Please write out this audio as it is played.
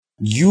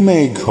You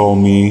may call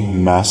me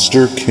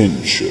Master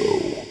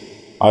Kinsho.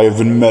 I have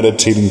been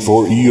meditating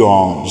for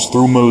eons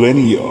through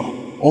millennia,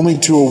 only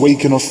to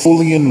awaken a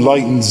fully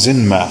enlightened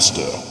Zen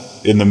master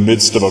in the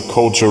midst of a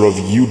culture of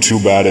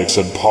YouTube addicts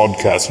and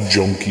podcast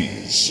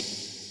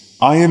junkies.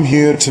 I am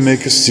here to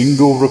make a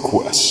single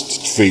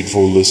request,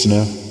 faithful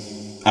listener.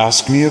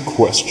 Ask me a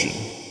question.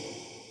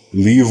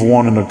 Leave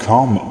one in a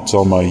comment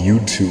on my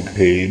YouTube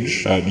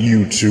page at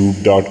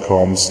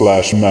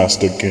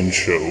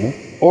youtube.com/MasterKinsho,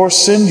 or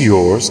send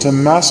yours to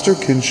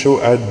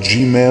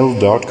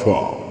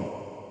masterkinsho@gmail.com.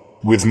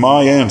 With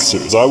my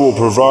answers, I will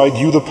provide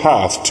you the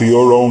path to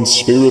your own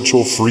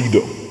spiritual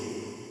freedom.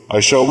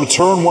 I shall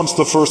return once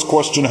the first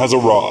question has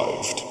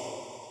arrived.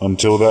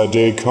 Until that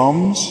day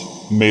comes,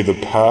 may the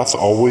path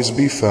always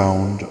be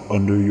found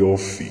under your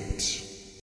feet.